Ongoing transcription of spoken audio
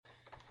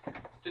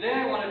Today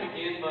I want to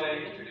begin by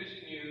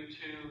introducing you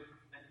to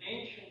an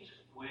ancient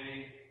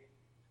way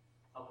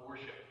of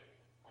worship.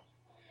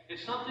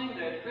 It's something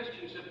that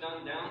Christians have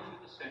done down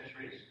through the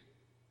centuries.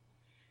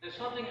 It's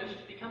something that's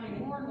becoming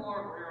more and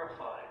more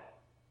rarefied.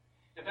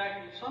 In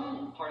fact, in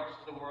some parts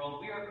of the world,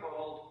 we are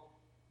called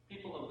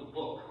people of the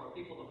book or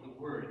people of the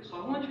word. So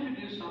I want you to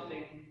do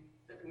something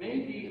that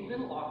may be a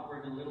little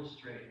awkward and a little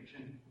strange.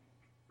 And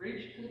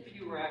reach to the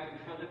pew rack in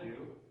front of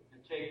you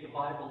and take the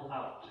Bible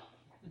out.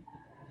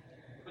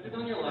 Put it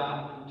on your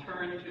lap and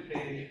turn to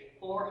page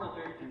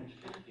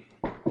 450,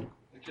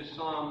 which is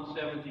Psalm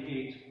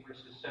 78,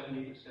 verses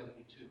 70 to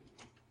 72.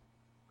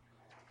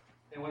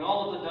 And when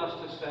all of the dust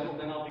has settled,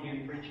 then I'll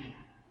begin preaching.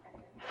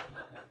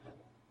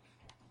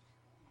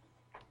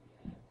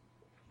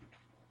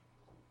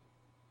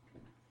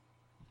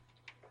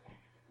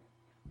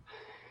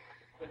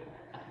 If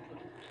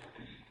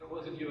it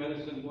wasn't you,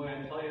 Edison, boy,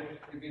 I tell you,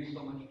 you'd be in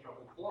so much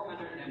trouble.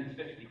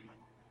 450,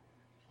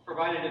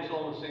 provided it's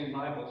all the same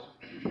Bibles.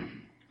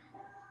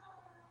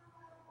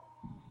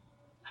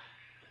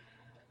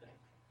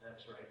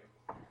 That's right.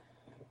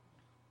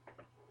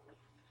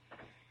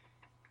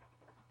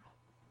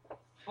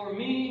 For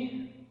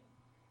me,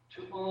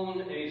 to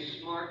own a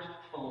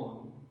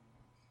smartphone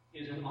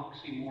is an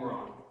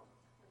oxymoron.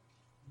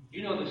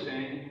 You know the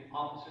saying,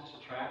 opposites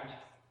attract.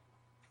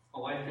 My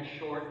wife is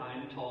short, I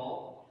am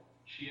tall.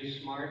 She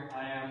is smart,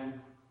 I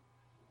am...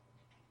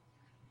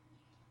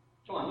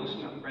 Come on,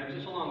 loosen up, friends.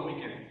 It's a long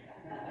weekend.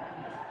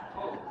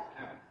 Oh,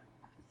 yeah.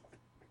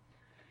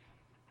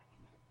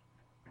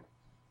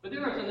 But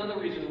there is another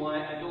reason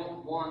why I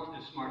don't want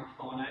a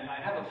smartphone.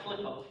 I have a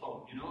flip-up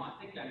phone, you know. I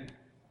think I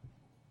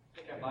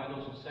buy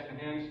those in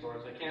second-hand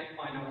stores. I can't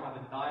find out how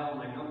to dial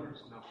my numbers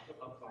on those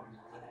flip-up phones.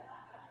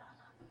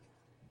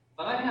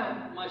 But I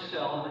have my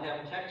cell, and I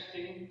have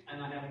texting,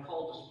 and I have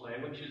call display,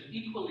 which is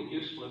equally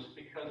useless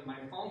because my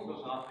phone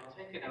goes off,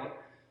 I take it out,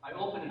 I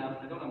open it up,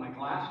 and I don't have my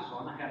glasses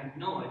on, I have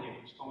no idea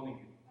who's phoning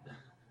me.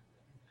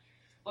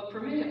 But for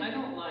me, I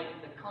don't like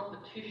the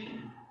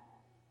competition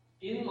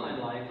in my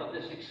life of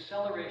this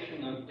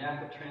acceleration of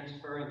data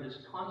transfer, of this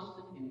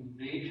constant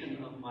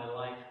invasion of my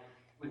life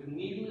with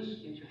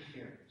needless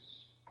interference.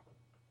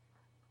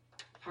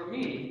 For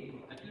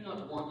me, I do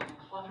not want to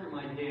clutter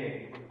my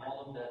day with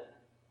all of that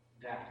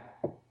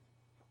data.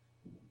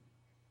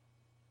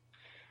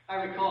 I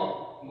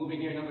recall moving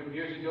here a number of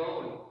years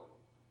ago,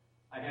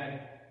 and I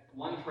had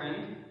one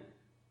friend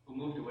who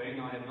moved away.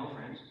 No, I had no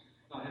friends.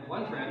 No, I had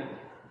one friend,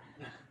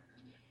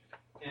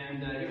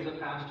 and he was a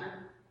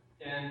pastor.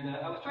 And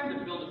I was trying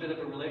to build a bit of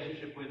a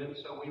relationship with him,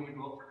 so we would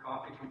go out for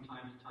coffee from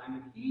time to time,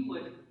 and he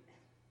would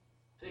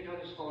take out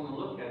his phone and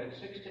look at it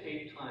 6 to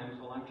 8 times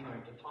while I'm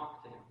trying to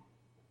talk to him.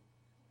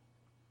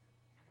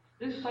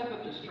 This type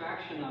of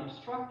distraction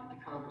obstructed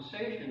the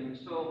conversation, and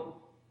so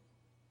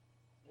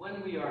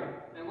when we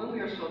are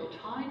so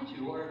tied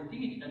to, or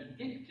indeed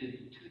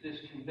addicted to this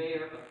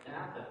conveyor of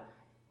data,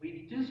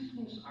 we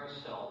distance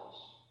ourselves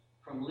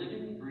from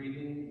living,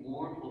 breathing,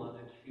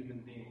 warm-blooded human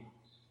beings.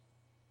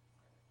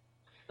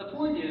 The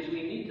point is,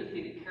 we need to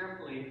think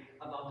carefully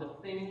about the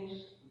things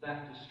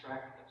that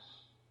distract us.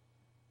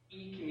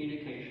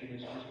 E-communication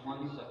is just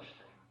one such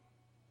thing.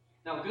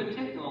 Now, good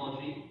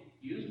technology,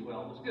 used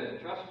well, is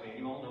good. Trust me,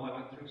 you all know I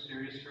went through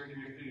serious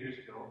surgery a few years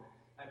ago.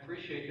 I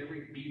appreciate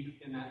every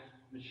beep in that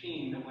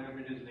machine, that whatever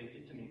it is they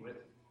did to me with.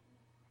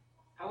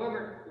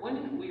 However,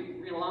 when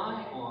we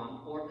rely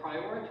on or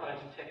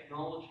prioritize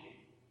technology,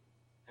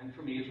 and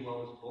for me as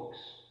well as books,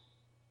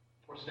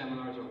 or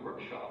seminars or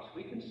workshops,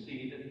 we can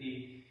see that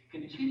the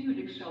continued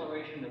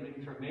acceleration of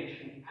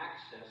information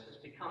access has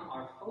become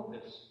our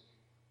focus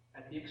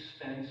at the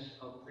expense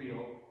of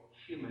real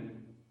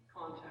human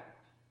contact.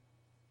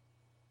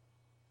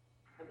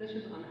 Now, this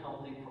is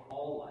unhealthy for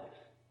all life,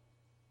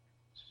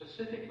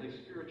 specifically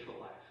spiritual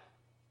life.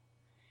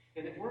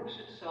 And it works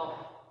itself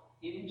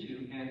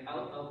into and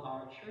out of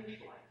our church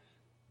life.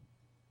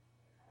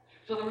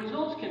 So the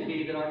results can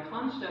be that our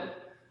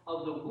concept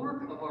of the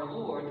work of our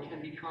Lord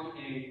can become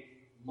a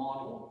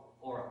model,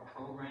 or a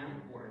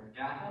program, or a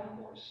data,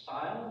 or a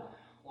style,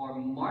 or a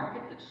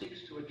market that seeks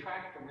to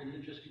attract the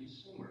religious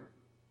consumer.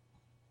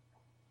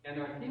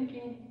 And our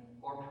thinking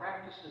or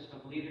practices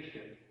of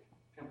leadership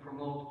can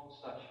promote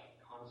such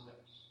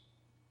concepts.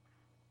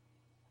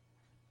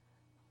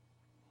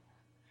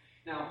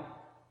 Now,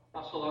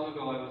 not so long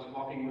ago, I was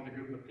walking with a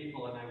group of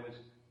people, and I was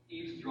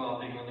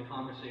eavesdropping on the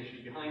conversation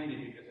behind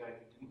me because I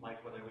didn't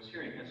like what I was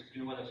hearing. That's,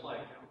 you know what it's like,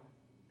 you know?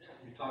 Yeah,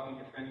 you're talking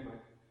to your friend,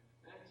 going,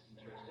 that's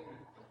interesting.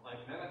 I don't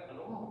like that at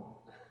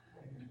all.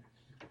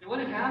 And what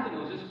had happened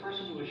was this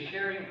person was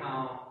sharing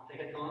how they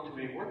had gone to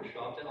a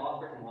workshop that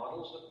offered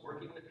models of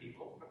working with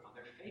people from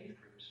other faith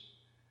groups.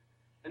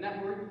 And that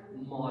word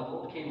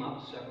model came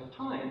up several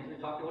times. They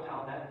talked about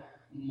how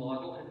that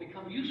model had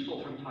become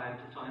useful from time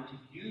to time to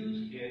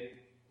use it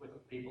with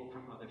people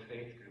from other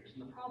faith groups.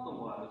 And the problem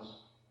was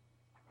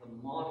the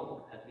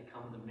model had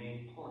become the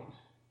main point,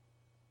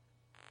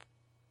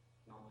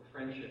 not the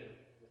friendship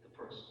with the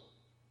person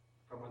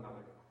from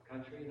another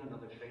country and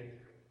another faith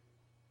group.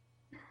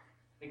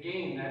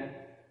 Again,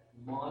 that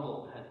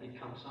model had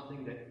become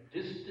something that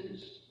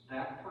distanced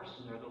that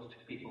person, or those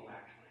two people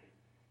actually,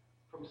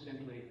 from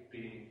simply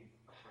being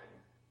a friend.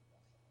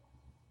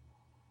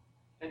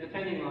 And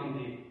depending on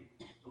the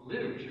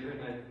literature,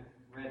 and I've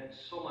read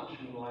so much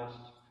in the last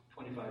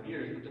 25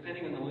 years, but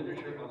depending on the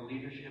literature on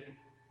leadership,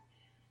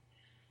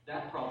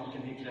 that problem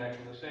can be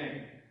exactly the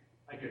same.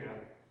 I get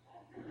that.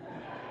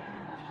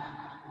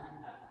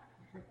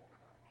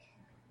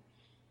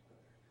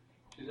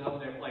 She's out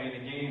there playing a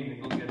game,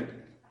 and go get her.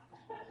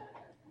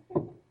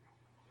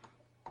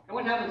 And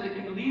what happens,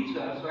 it leads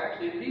us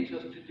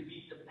to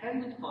be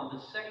dependent upon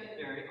the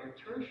secondary or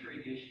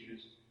tertiary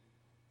issues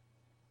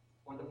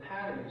or the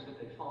patterns that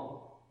they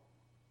follow.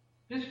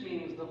 This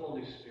means the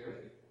Holy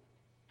Spirit,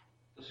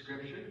 the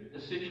Scripture,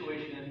 the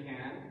situation at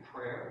hand,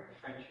 prayer,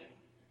 friendship,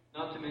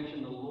 not to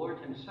mention the Lord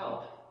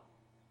Himself,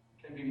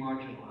 can be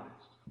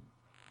marginalized.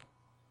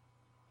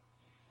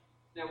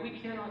 Now, we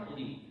cannot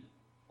lead,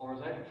 or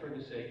as I prefer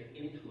to say,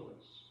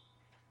 influence,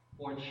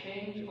 or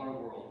change our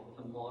world with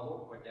a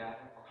model or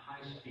data or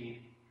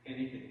high-speed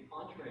anything,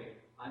 contrary,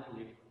 I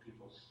believe, to what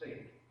people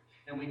think.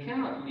 And we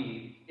cannot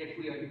lead if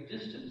we are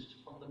distanced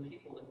from the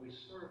people that we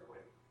serve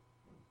with.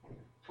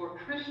 For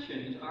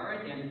Christians, our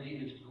identity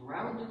is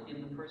grounded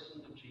in the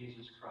person of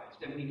Jesus Christ,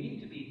 and we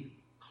need to be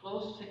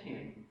close to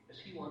Him as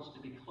He wants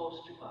to be close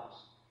to us,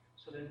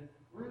 so that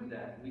through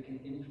that we can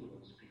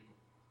influence people.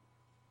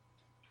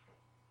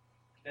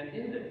 And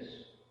in this,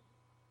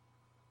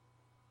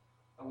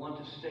 I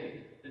want to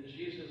state that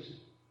Jesus'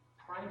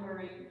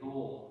 primary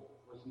goal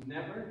was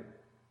never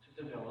to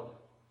develop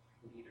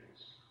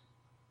leaders.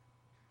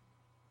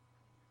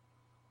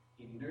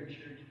 He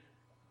nurtured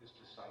His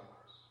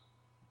disciples.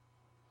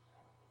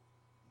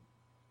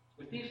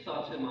 With these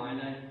thoughts in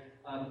mind,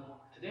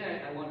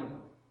 today I want to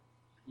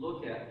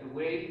look at the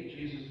way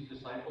Jesus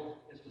discipled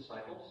His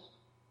disciples,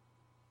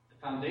 the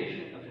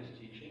foundation of His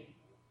teaching,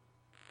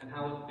 and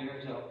how it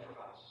bears out for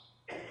us.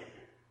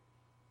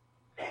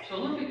 So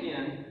look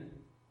again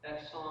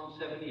at Psalm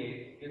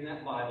 78 in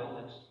that Bible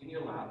that's in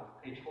your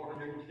lap, page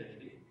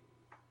 450.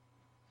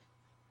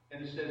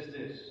 And it says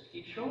this: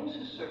 He chose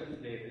His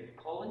servant David,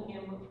 calling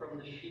him from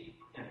the sheep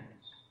pens.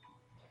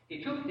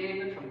 He took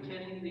David from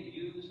tending the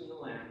ewes and the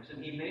lambs,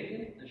 and He made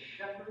him the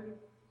shepherd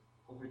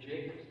over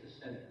Jacob's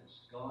descendants,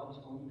 God's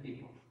own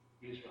people,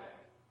 Israel.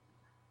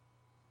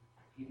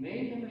 He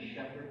made him a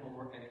shepherd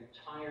over an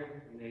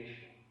entire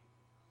nation.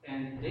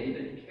 And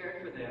David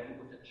cared for them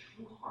with a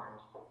true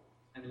heart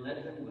and led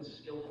them with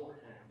skillful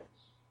hands.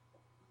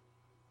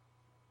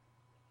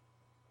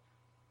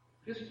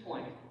 His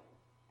point,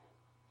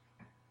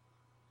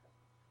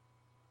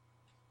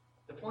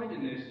 the point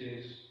in this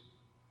is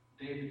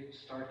David's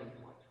starting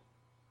point.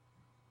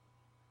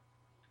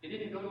 He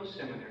didn't go to a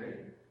seminary.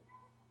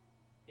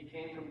 He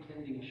came from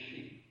tending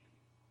sheep.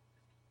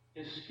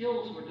 His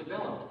skills were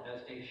developed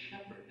as a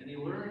shepherd, and he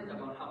learned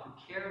about how to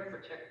care and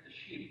protect the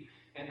sheep.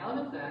 And out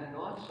of that,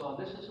 God saw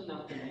this is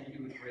enough to make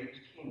you a great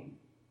king.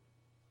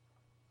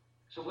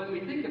 So when we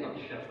think about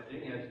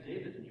shepherding, as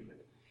David knew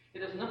it,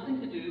 it has nothing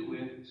to do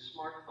with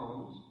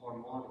smartphones or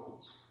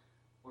models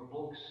or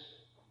books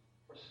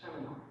or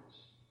seminars.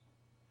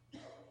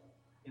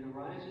 It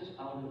arises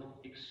out of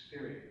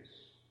experience.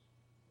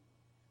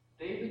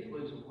 David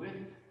was with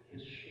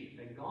his sheep,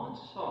 and God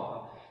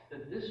saw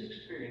that this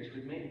experience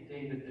would make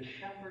David the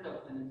shepherd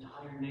of an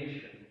entire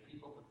nation, the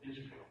people of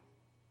Israel.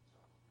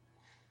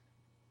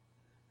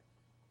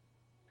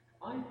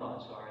 My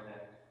thoughts are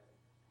that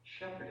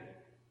shepherding,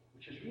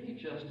 which is really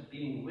just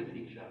being with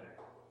each other,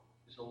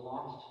 is a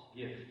lost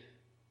gift.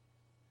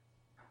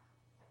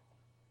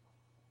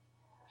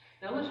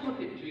 Now let's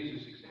look at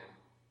Jesus' example.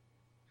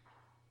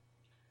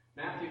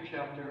 Matthew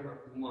chapter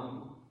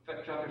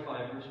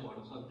 5, verse 1.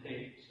 It's on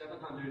page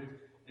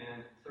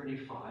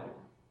 735.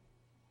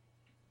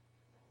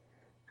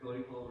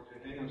 Going over to,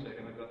 hang on a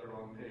second, I've got the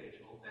wrong page.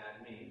 Oh,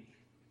 bad me.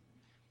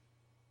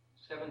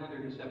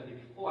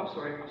 774. I'm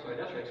sorry, that's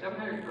right.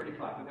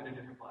 735. I've got a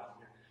different Bible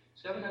here.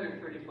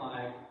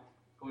 735,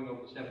 going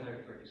over to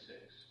 736.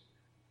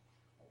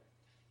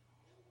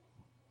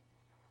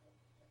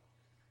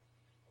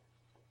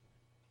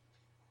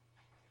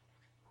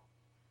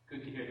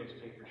 Good to hear those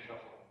papers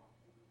shuffle.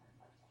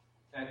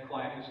 That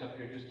quietness up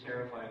here just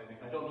terrifies me.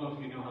 I don't know if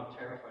you know how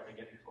terrified I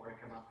get before I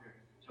come up here.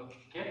 So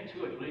get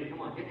to it, please.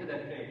 Come on, get to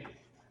that page.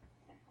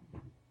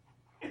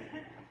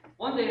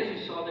 One day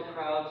as He saw the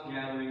crowds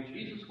gathering,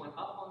 Jesus went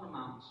up on the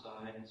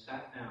mountainside and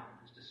sat down.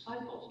 His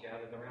disciples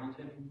gathered around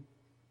Him,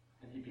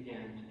 and He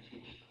began to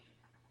teach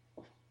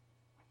them.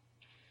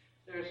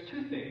 There's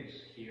two things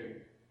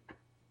here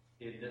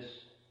in this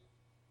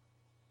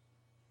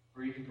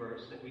brief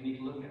verse that we need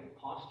to look at: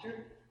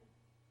 posture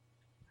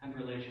and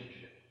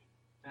relationship.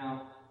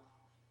 Now,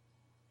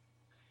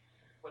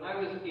 when I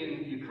was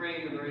in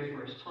Ukraine the very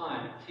first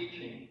time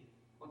teaching,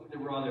 one of the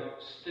rather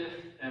stiff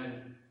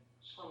and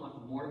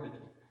somewhat morbid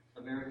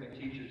American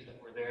teachers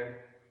that were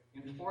there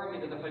informed me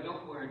that if I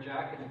don't wear a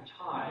jacket and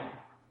tie,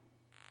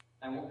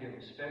 I won't be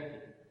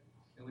respected.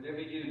 And whatever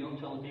you do, don't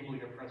tell the people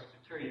you're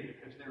Presbyterian,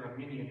 because they're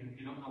Armenian. If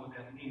you don't know what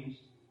that means,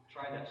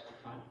 try that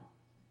sometime.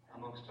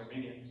 amongst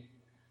Armenians.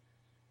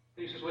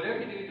 He says, whatever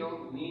you do,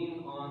 don't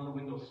lean on the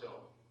windowsill.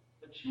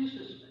 But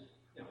Jesus,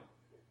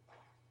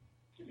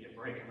 give me a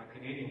break, I'm a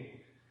Canadian.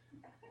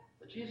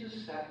 But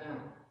Jesus sat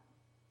down.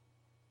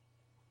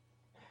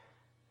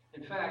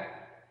 In fact,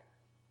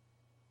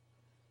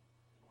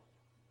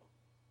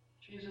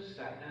 Jesus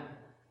sat down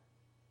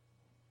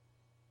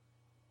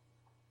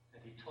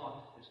and he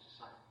taught his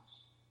disciples.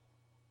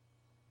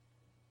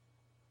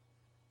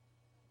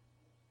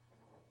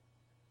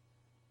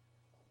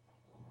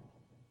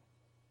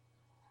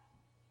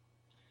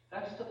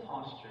 That's the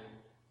posture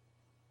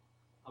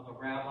of a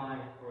rabbi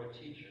or a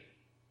teacher.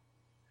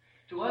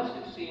 To us,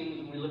 it seems,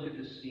 when we look at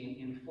this scene,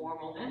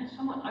 informal and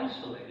somewhat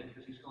isolated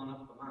because he's gone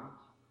up the mount.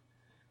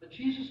 But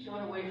Jesus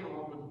got away from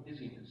all the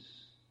busyness,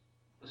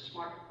 the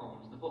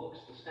smartphones, the books,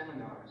 the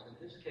seminars, in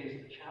this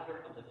case, the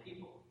chatter of the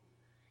people.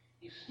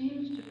 He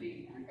seems to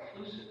be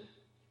reclusive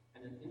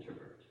and an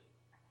introvert.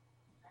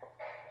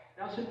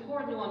 Now, it's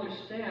important to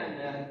understand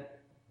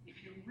that if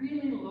you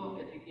really look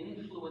at the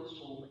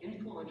influential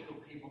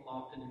people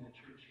often in the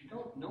church, you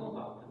don't know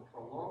about them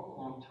for a long,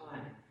 long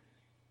time.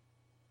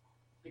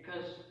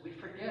 Because we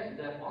forget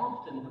that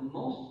often the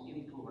most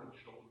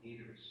influential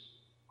leaders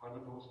are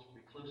the most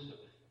reclusive,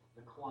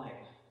 the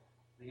quiet,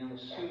 the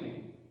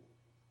unassuming,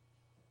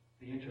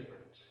 the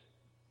introvert.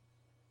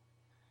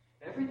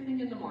 Everything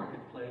in the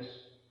marketplace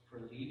for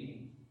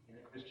leading in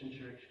a Christian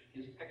church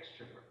is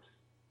extrovert.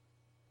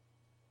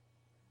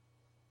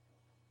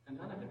 And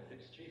none of it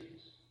fits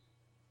Jesus.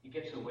 He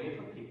gets away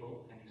from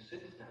people and he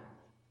sits down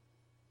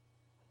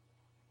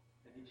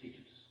and he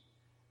teaches.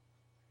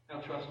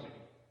 Now trust me,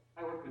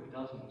 I work with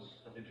dozens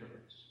of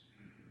introverts.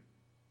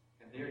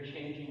 And they're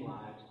changing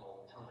lives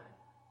all the time.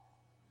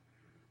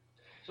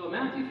 So in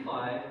Matthew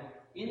 5,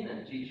 in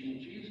that teaching,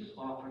 Jesus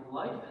offered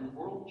life and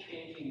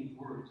world-changing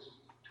words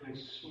to a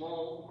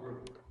small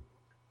group.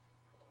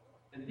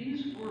 And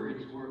these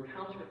words were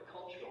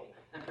countercultural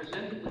and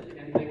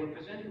they were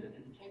presented with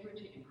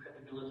integrity and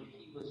credibility.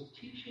 He was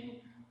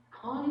teaching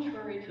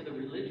contrary to the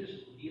religious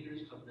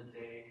leaders of the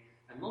day,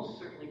 and most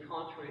certainly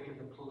contrary to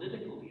the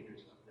political leaders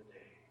of the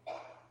day.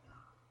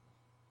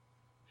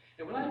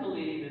 And what I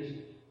believe is,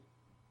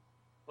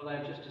 what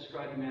I've just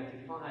described in Matthew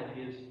 5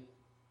 is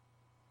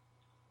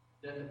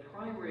that the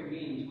primary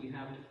means we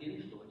have to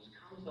influence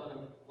comes out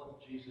of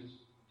what Jesus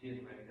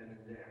did right then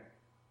and there.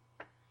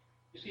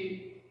 You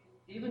see,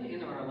 even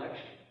in our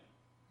election,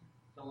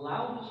 the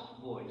loudest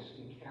voice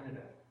in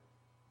Canada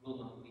will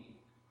not lead.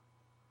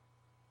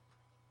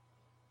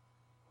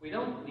 We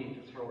don't need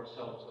to throw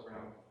ourselves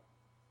around.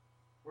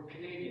 We're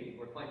Canadian,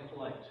 we're quite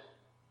polite.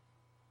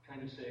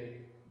 Kind of say,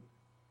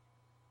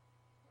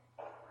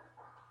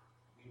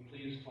 will you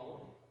please follow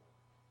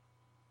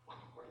me?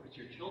 Or if it's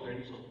your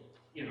children, so,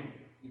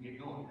 you get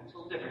going. It's a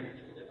little different,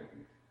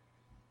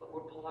 But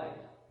we're polite.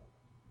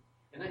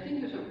 And I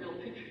think there's a real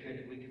picture here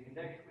that we can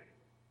connect with.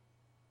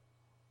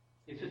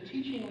 It's a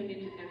teaching we need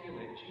to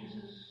emulate.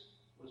 Jesus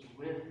was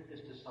with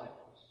his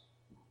disciples.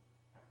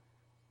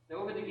 Now,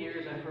 over the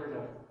years, I've heard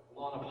a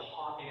lot of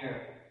hot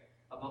air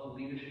about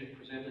leadership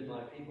presented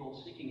by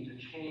people seeking to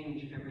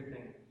change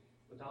everything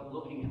without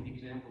looking at the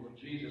example of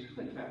Jesus,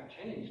 who in fact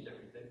changed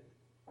everything.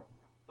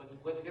 But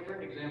whatever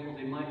example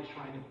they might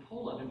try to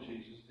pull out of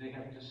Jesus, they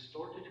have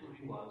distorted who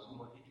he was and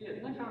what he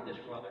did. And I found this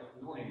rather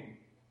annoying.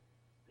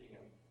 Being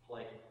a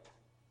polite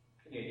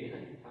Canadian,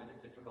 I find it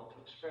difficult to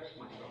express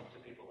myself to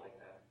people like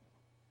that.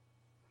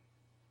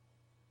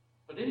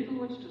 But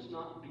influence does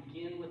not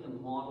begin with a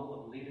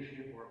model of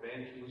leadership or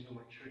evangelism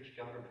or church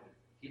government.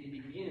 It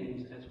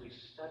begins as we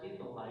study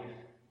the life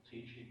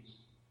teachings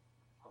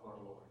of our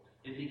Lord.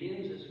 It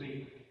begins as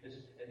we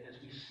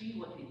see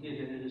what he did,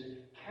 and it is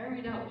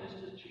carried out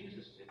just as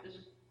Jesus did, this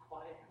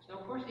quietness. Now,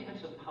 of course, he had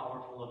some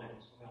powerful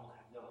events. We all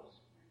have those.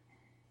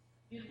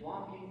 He's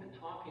walking and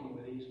talking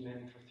with these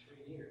men for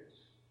 3 years.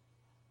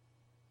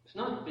 It's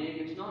not big,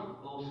 it's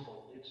not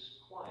boastful, it's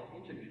quiet,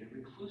 introverted,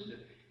 reclusive.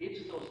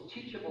 It's those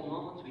teachable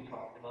moments we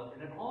talked about,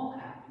 and it all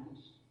happens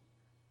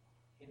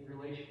in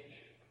relationship.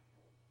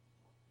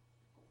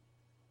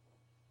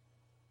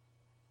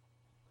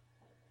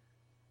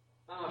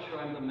 I'm not sure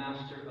I'm the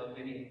master of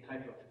any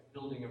type of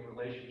building of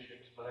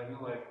relationships, but I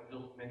know I've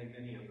built many,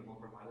 many of them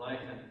over my life,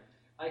 and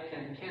I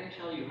can't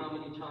tell you how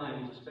many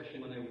times,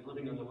 especially when I was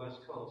living on the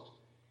West Coast,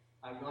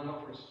 I've gone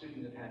out for a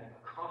student that had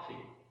a coffee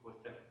with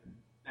them.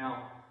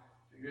 Now,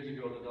 years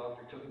ago, the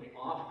doctor took me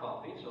off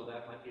coffee, so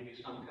that might give you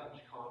some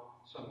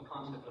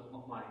concept of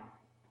what my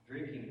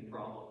drinking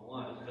problem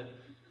was. But,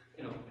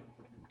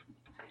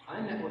 I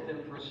met with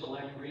them for a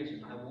select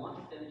reason. I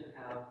wanted them to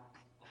have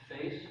a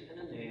face and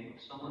a name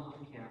of someone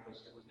on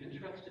campus that was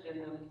interested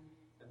in them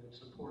and would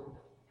support them.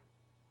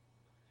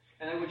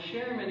 And I would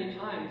share many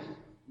times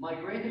my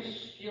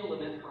greatest skill in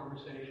that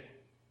conversation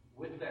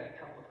with that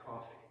cup of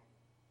coffee.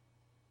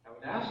 I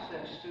would ask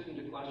that student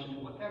a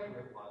question, whatever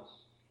it was,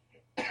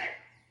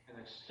 and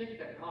I'd stick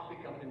that coffee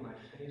cup in my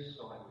face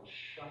so I would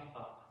shut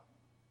up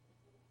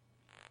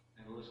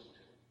and listen to it.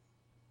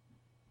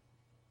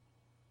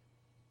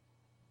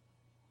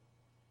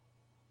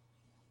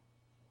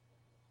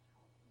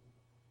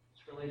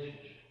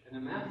 relationship. And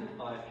in Matthew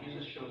 5,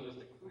 Jesus shows us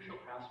the crucial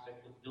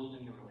aspect of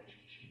building a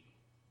relationship.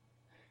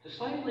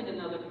 Discipling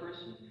another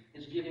person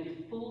is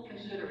giving full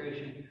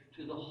consideration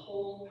to the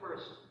whole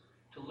person,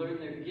 to learn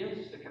their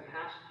gifts, their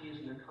capacities,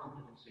 and their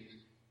competencies,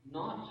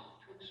 not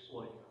to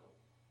exploit them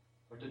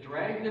or to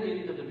drag them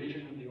into the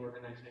vision of the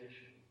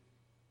organization.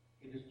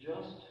 It is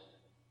just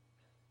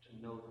to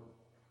know them.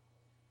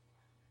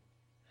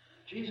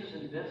 Jesus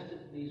invested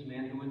in these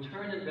men, who in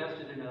turn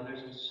invested in others,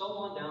 and so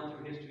on down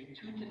through history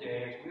to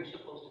today, as we're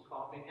supposed to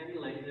copy,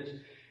 emulate this,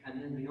 and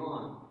then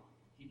beyond.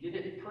 He did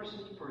it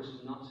person to person,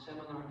 not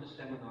seminar to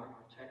seminar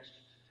or text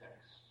to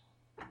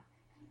text.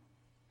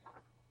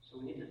 So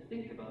we need to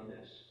think about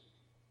this.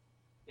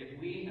 If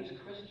we as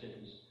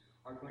Christians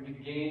are going to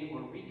gain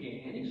or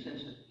regain any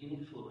sense of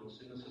influence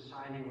in the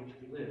society in which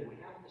we live, we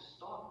have to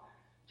stop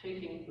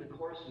taking the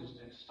courses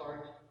and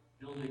start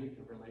building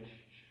the relationships.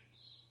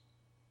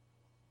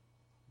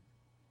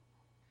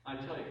 I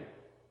tell you,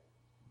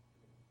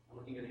 I'm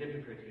looking at a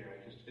hypocrite here.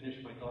 I just finished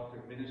my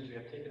doctorate of ministry.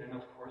 I've taken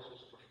enough courses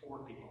for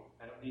 4 people.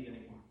 I don't need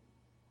any more.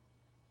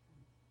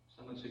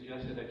 Someone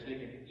suggested I take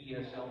an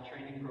ESL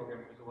training program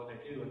because of what I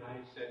do, and I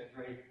said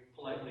very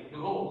politely,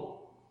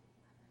 no.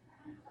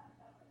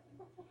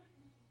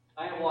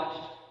 I have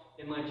watched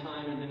in my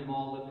time and been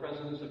involved with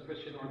presidents of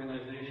Christian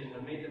organizations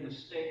that made the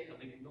mistake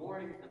of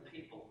ignoring the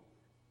people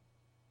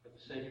for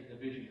the sake of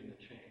division and the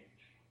change.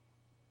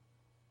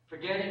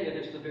 Forgetting that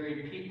it's the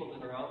very people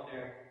that are out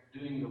there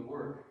doing the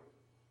work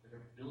that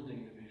are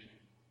building the vision.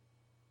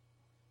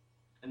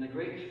 And the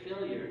great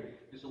failure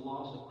is the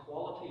loss of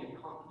quality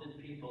and competent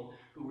people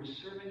who were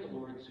serving the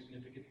Lord in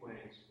significant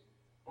ways.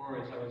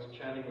 Or, as I was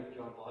chatting with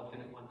John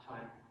Bodkin at one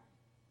time,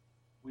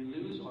 we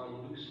lose our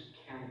loose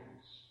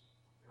cannons.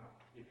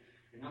 If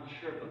you're not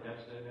sure about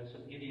that, that's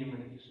an idiom,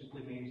 and it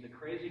simply means the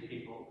crazy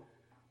people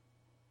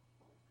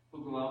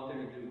who go out there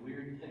and do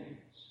weird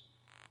things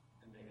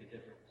and make a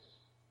difference.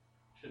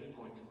 Shouldn't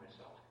point to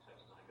myself, because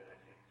that's not a good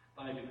idea.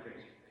 But I do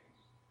crazy things.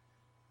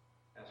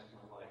 Ask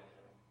my wife.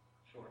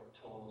 Short,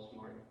 tall,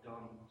 smart,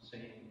 dumb,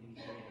 sane,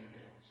 insane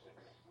things.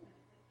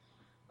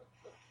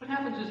 What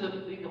happens is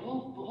that the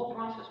whole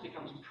process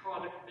becomes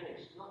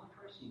product-based, not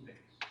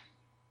person-based.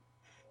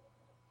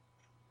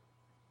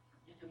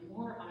 Yet the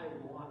more I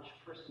watch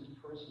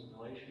person-to-person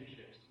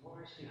relationships, the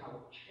more I see how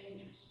it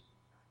changes.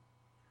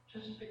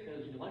 Just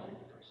because you like the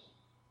person.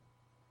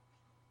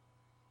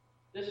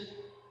 This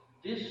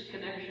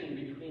disconnection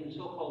between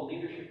so-called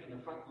leadership and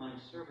the frontline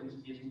servants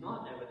is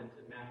not evident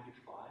in Matthew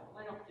 5, and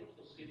I don't think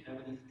you'll see it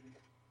evident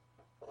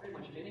pretty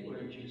much anywhere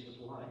in Jesus'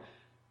 life.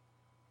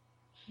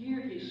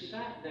 Here he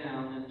sat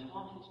down and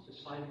taught his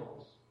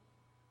disciples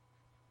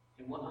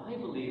in what I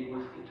believe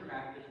was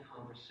interactive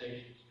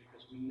conversations,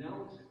 because we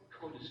know it's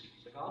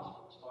codices. The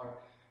Gospels are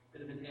a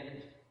bit of an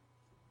edit.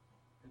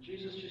 And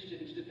Jesus just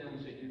didn't sit down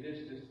and say, do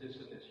this, this, this,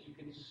 and this. You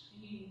can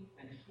see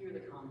and hear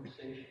the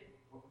conversation.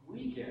 What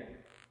we get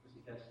is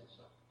the essence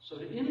of it. So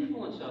to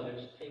influence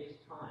others takes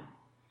time.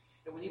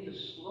 And we need to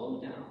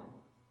slow down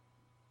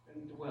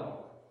and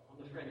dwell on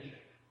the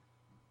friendship.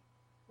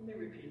 Let me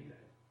repeat that.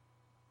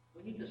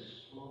 We need to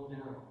slow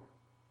down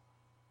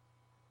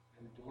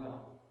and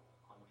dwell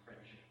on the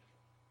friendship.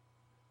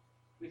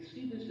 We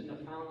see this in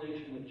the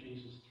foundation of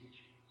Jesus'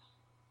 teachings.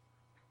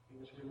 He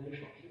was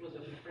relational. He was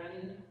a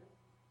friend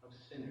of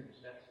sinners.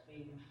 That's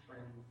being a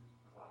friend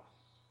of us.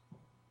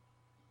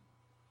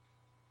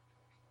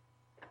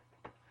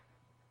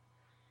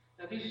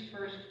 Now, these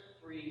first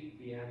 3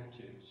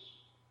 Beatitudes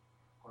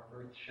are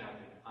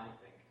earth-shattering, I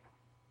think.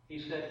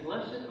 He said,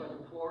 "Blessed are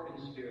the poor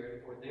in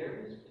spirit, for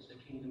theirs is the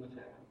kingdom of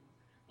heaven.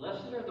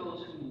 Blessed are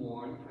those who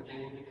mourn, for they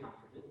will be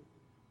comforted.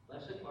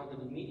 Blessed are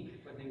the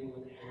meek, for they will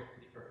inherit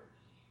the earth."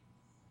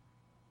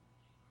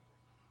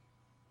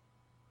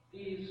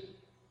 These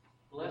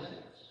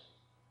blessings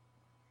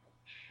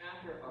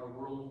shatter our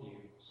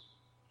worldviews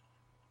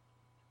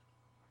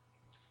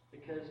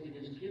because it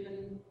is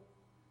given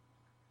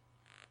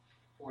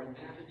for an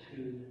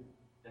attitude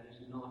that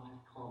is not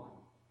common.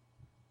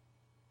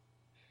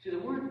 See, the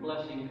word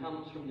blessing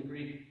comes from the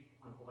Greek,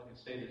 I don't know if I can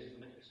say this to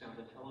make it sound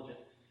intelligent,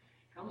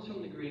 comes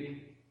from the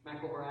Greek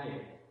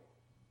makorae.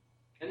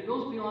 And it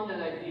goes beyond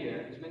that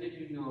idea. As many of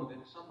you know, that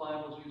some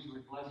Bibles use the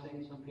word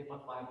blessing, some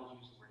Bibles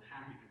use the word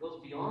happy. It goes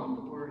beyond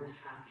the word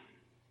happy.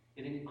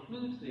 It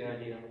includes the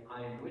idea of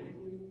I am with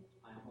you,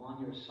 I am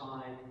on your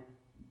side,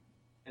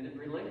 and it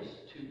relates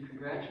to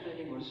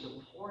congratulating or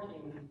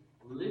supporting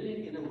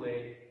living in a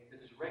way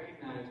that is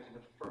recognized and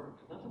affirmed.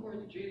 In other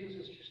words,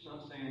 Jesus is just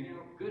not saying,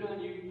 good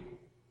on you,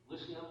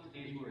 listen up to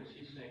these words.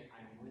 He's saying, I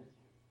am with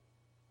you,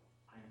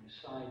 I am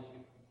beside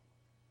you,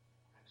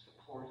 I'm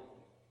supporting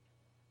you,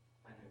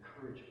 I'm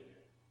encouraging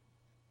you.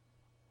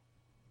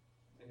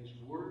 And his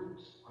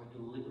words are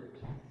deliberate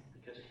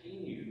because he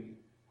knew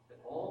that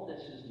all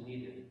this is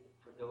needed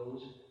for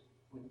those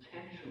who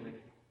intentionally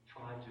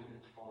try to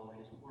follow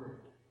his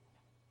word.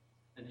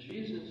 And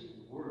Jesus'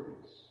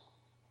 words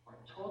are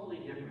totally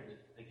different,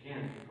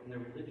 again, from the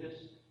religious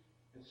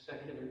and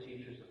secular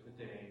teachers of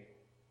the day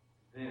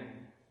then,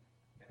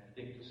 and I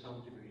think to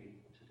some degree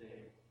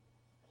today.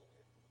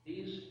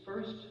 These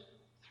first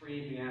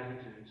three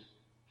Beatitudes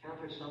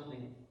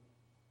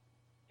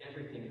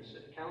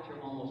counter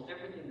almost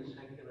everything the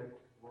secular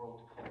world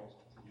calls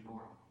the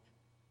norm.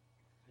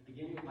 They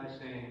begin by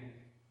saying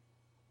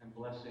and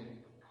blessing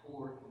the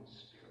poor in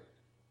spirit.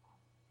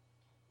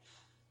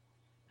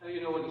 Now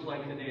you know what it's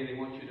like today. They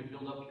want you to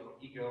build up your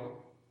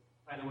ego.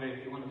 By the way,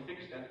 if you want to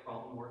fix that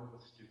problem, work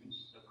with students.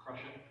 They'll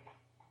crush it.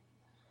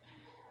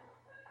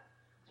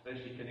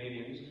 Especially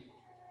Canadians.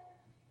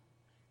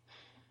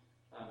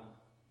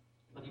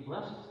 But he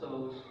blesses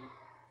those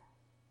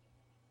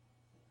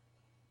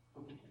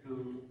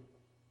who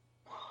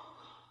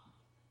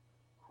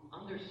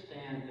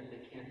understand that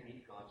they can't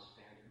meet God's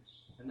standards.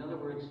 In other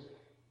words,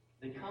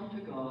 they come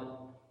to God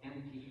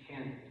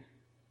empty-handed,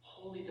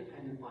 wholly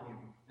dependent on Him,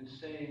 and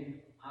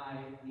saying, I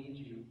need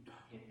you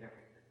in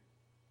everything.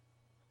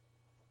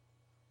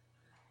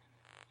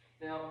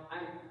 Now,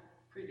 I'm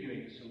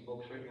previewing some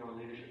books right now on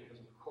leadership because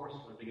of the course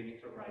we're beginning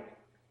to write.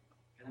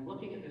 And I'm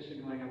looking at this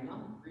and going, I'm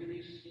not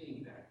really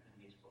seeing that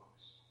in these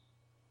books.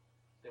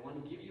 They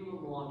want to give you a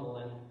model,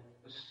 and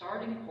the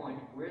starting point,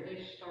 where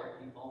they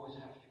start, you always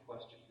have to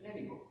question. In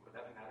any book, for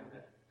that matter,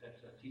 that's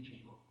a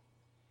teaching book.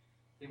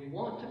 They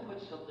want to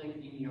put something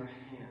in your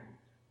hand.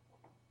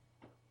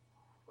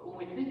 But when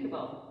we think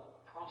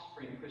about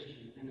prospering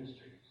Christian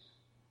ministries,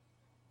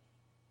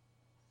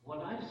 what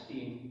I've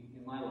seen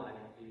in my life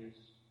is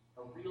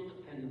a real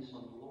dependence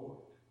on the Lord.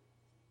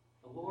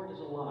 The Lord is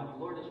alive.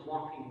 The Lord is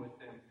walking with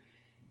them.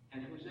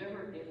 And who's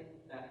ever engaged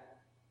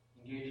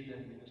in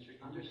that ministry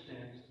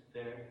understands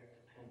their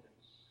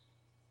dependence.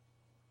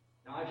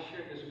 Now, I've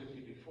shared this with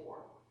you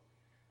before.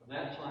 Of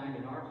that time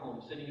in our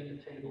home, sitting at the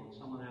table, and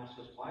someone asked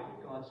us, why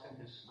did God send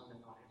His son and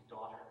not His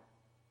daughter?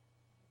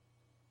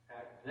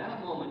 At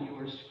that moment, you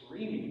were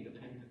screaming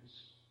dependence.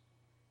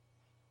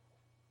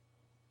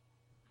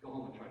 Go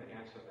home and try to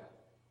answer that.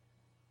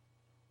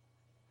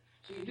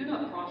 So you do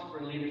not prosper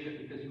in leadership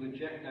because you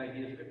inject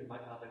ideas written by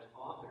others'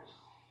 authors.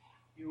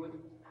 You would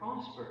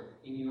prosper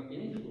in your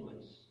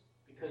influence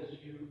because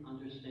you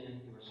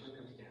understand your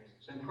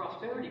circumstances. And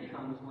prosperity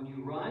comes when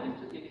you rise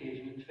to the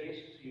occasion and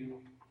faces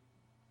you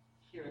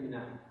here and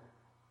now.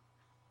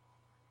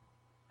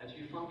 As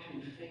you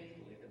function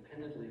faithfully,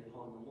 dependently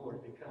upon the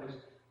Lord because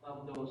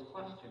of those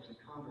questions and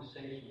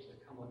conversations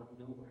that come out of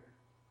nowhere.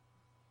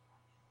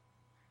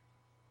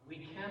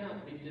 We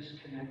cannot be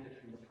disconnected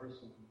from the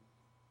person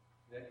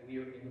that we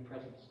are in the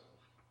presence of.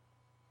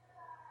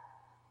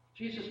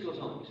 Jesus goes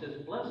on. He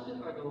says,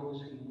 blessed are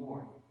those who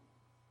mourn.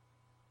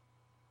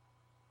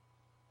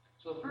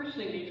 So the first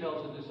thing he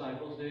tells the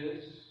disciples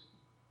is,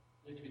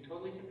 you have to be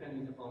totally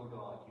dependent upon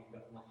God. You've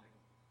got nothing.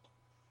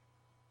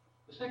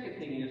 The second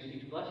thing is,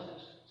 he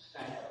blesses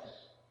sadness.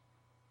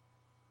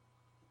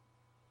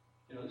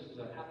 You know, this is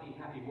a happy,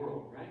 happy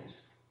world, right?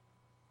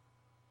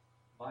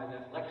 Buy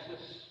that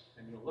Lexus,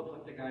 and you'll look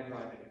like the guy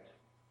driving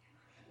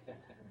it.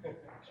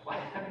 That's why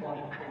I want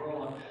a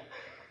Corolla.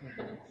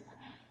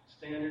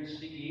 Standard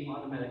CE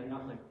automatic,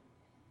 nothing.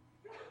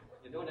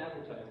 You don't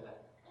advertise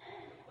that.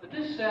 But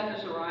this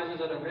sadness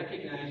arises out of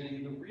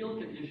recognizing the real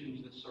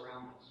conditions that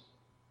surround us.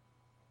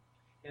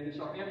 And it's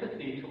our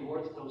empathy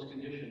towards those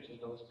conditions and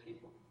those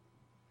people.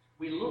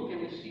 We look and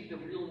we see the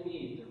real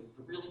need,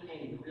 the real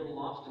pain, the real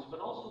lostness,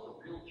 but also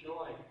the real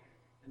joy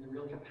and the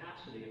real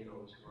capacity of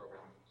those who are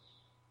around us.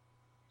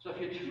 So if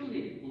you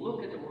truly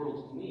look at the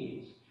world's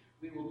needs,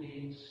 we will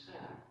be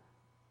sad,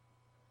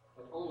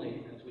 but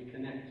only as we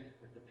connect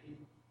with the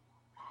people.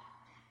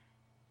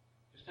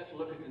 Just have to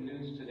look at the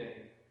news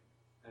today,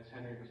 as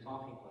Henry was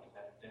talking about,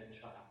 that dead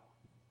child.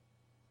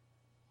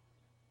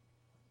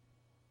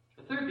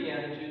 The third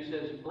beatitude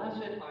says,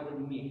 blessed are the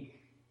meek.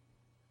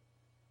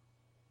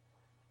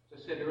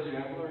 As I said earlier,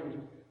 I've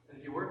learned that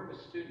if you work with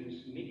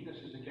students, meekness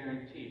is a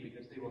guarantee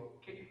because they will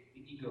kick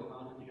the ego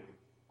out of you.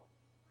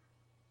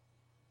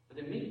 But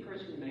a meek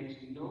person makes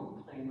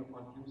no claim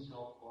upon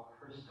himself or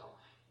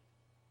herself.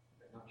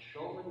 They're not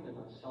showman, they're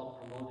not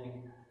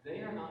self-promoting,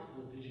 they are not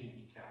the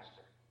vision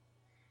caster.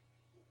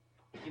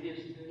 It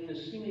is in the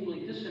seemingly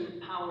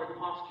disempowered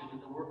posture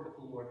that the work of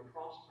the Lord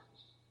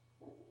prospers.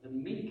 The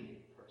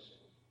meek person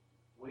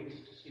waits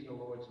to see the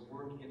Lord's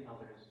work in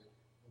others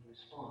and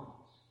responds.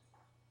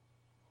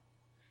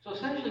 So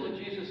essentially what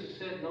Jesus has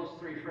said in those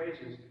three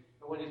phrases,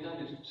 and what he's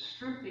done is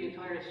strip the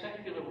entire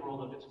secular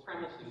world of its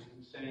premises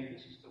and saying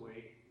this is the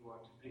way you are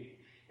to be.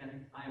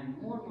 And I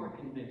am more and more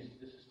convinced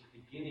this is the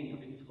beginning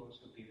of influence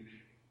of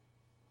leadership.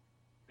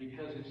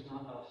 Because it's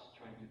not us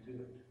trying to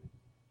do it.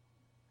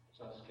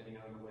 It's us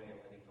getting out of the way and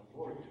letting the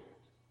Lord do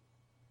it.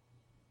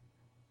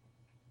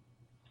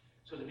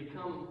 So to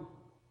become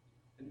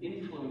an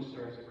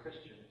influencer as a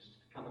Christian is to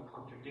become a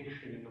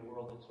contradiction in the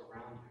world that's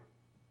around you.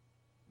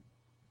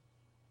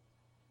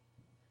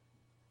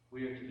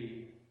 We are to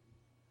be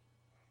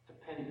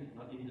dependent,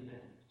 not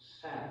independent.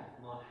 Sad,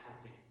 not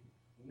happy.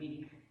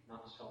 Meek,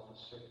 not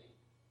self-asserting.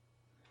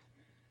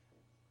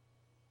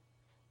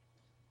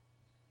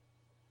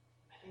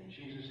 I think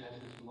Jesus has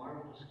this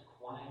marvelous,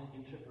 quiet,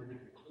 introverted,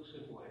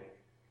 reclusive way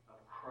of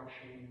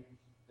crushing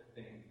the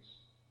things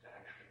that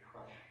actually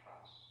crush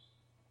us.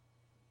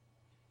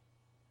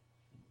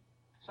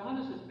 So how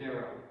does this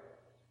bear out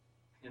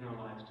in our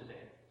lives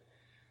today?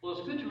 Well,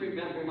 it's good to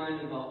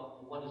remind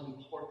about what is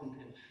important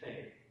in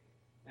faith.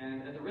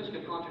 And at the risk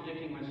of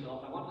contradicting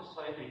myself, I want to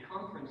cite a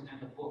conference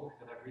and a book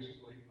that I've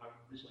recently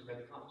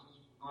read.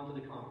 Gone to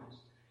the conference,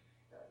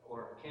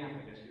 or camp,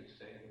 I guess you'd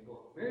say, in the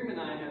book. Miriam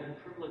and I had the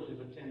privilege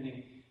of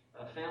attending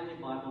a family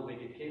Bible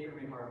week at Cape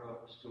Henry Harbor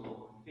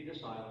School on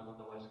Fetus Island on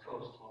the west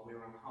coast while we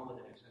were on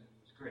holidays, and it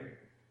was great.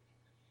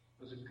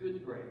 It was a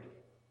good break.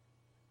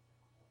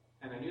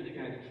 And I knew the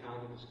guy who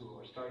founded the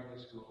school, or started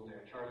the school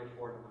there, Charlie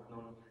Fordham. I've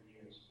known him for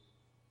years.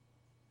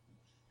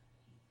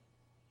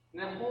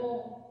 And that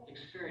whole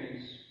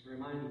experience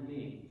reminded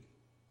me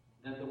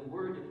that the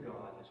Word of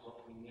God is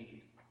what we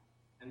need,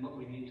 and what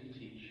we need to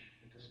teach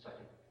and to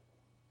study.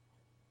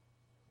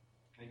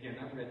 And again,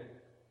 I've read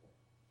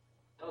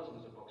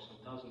dozens of books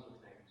on dozens of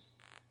things,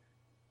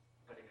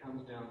 but it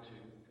comes down to,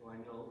 do I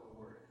know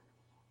the Word?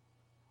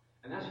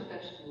 And that's what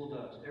that school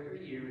does.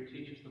 Every year it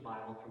teaches the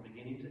Bible from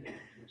beginning to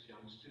end to its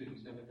young students.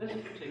 And this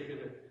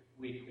particular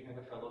week we had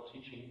a fellow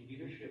teaching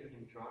leadership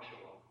in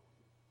Joshua,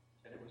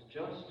 and it was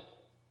just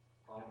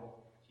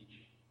Bible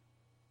teaching.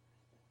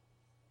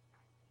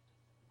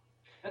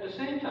 At the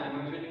same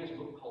time, I was reading this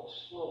book called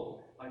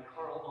Slow by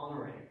Carl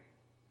Honore.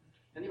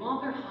 And the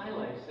author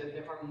highlights that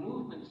there are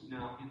movements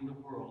now in the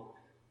world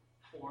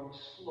for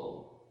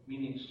slow,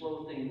 meaning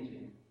slow things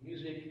in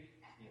music,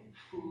 in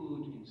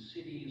food, in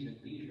cities, in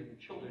leisure, in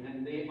children,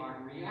 and they are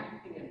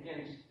reacting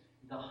against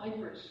the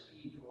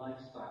hyper-speed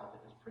lifestyle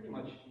that has pretty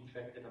much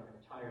infected our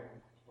entire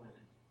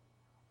planet.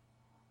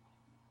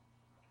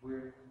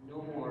 We're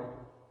no more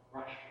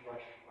rush,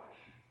 rush, rush.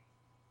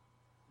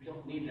 We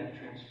don't need that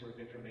transfer of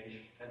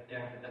information, that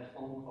data, that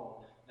phone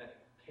call,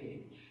 that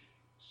page.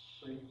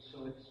 So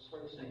it's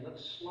sort of saying,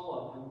 let's slow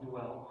up and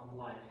dwell on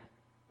life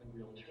in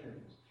real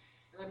terms.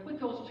 And I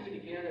put those two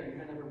together in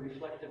kind of a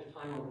reflective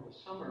time over the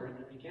summer, and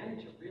I began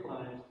to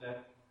realize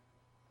that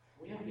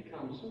we have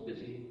become so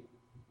busy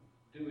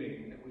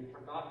doing that we've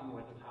forgotten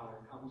where the power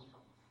comes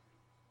from.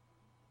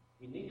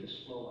 We need to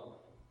slow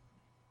up,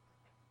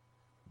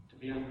 to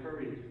be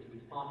unhurried, to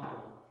be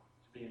thoughtful,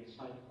 to be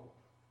insightful.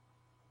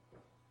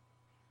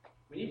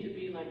 We need to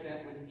be like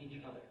that with each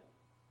other,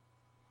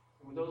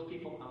 and with those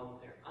people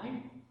out there.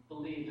 I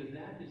believe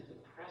that is the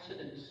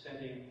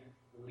precedent-setting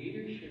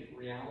leadership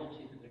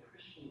reality that the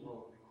Christian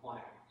world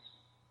requires.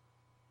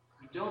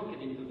 We don't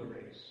get into the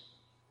race.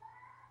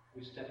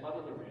 We step out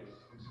of the race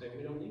and say,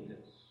 we don't need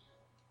this.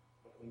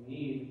 What we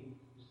need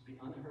is to be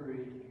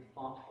unhurried and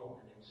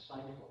thoughtful and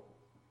insightful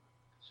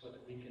so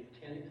that we can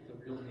tend to the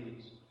real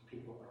needs of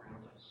people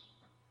around us.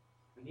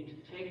 We need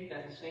to take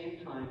that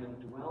same time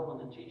and dwell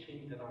on the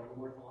teaching that our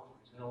Lord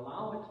offers and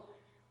allow it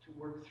to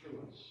work through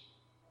us.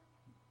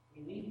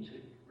 We need to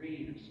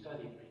read and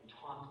study and be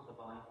taught the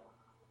Bible.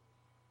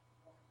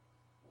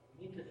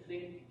 We need to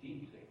think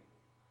deeply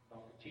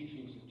about the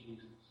teachings of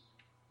Jesus.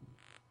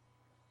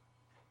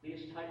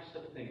 These types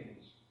of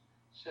things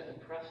set a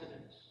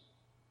precedence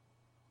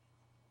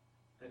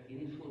that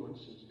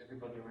influences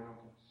everybody around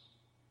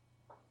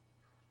us.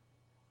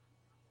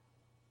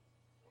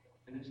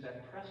 And it's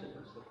that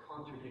precedence that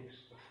contradicts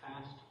the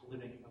fast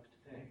living of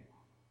today.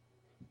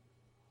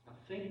 Now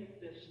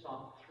think this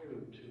thought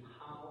through to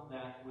how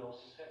that will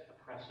set a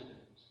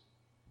precedent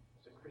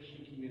as a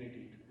Christian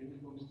community to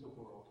influence the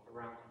world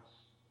around us.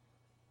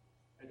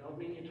 I don't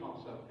mean you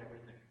toss out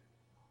everything.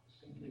 I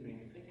simply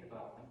mean think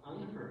about an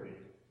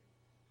unhurried,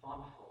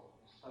 thoughtful,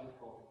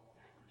 insightful,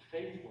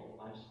 faithful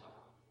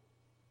lifestyle.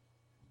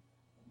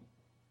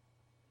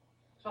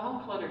 So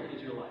how cluttered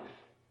is your life?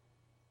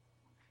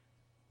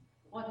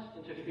 What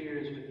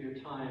interferes with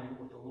your time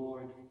with the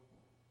Lord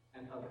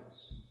and others?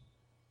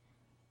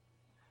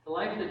 The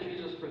life that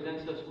Jesus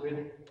presents us with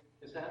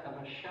is that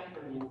of a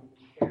shepherding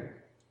care,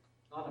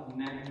 not a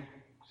manic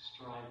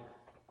striver.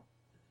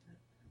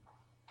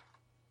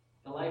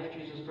 The life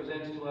Jesus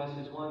presents to us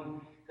is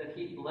one that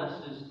he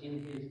blesses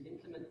in his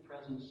intimate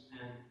presence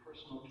and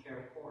personal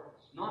care for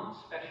us, not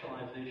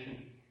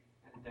specialization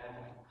and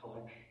data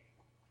collection.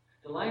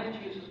 The life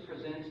Jesus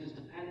presents is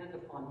dependent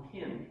upon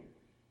him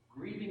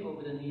grieving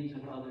over the needs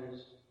of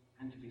others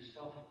and to be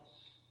selfless.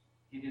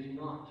 It is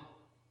not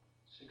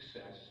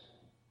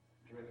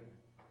success-driven.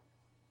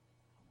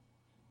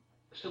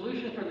 The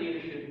solution for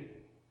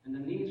leadership and the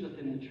needs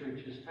within the church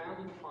is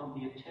founded upon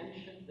the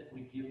attention that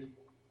we give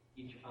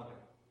each other.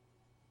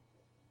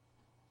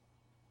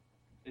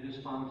 It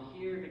is found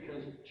here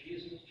because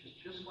Jesus,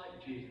 just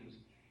like Jesus,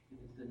 it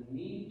is the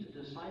need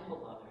to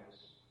disciple others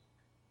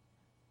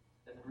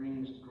that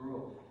brings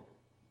growth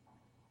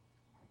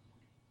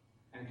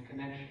and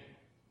connection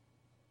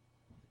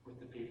with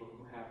the people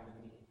who have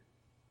the need.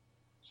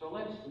 So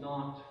let's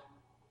not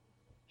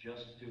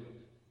just do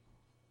it.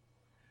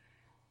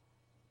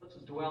 Let's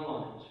dwell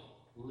on it,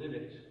 live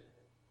it,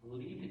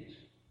 lead it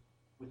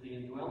with the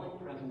indwelling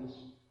presence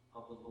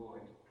of the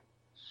Lord.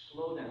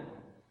 Slow down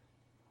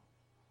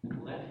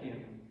and let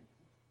him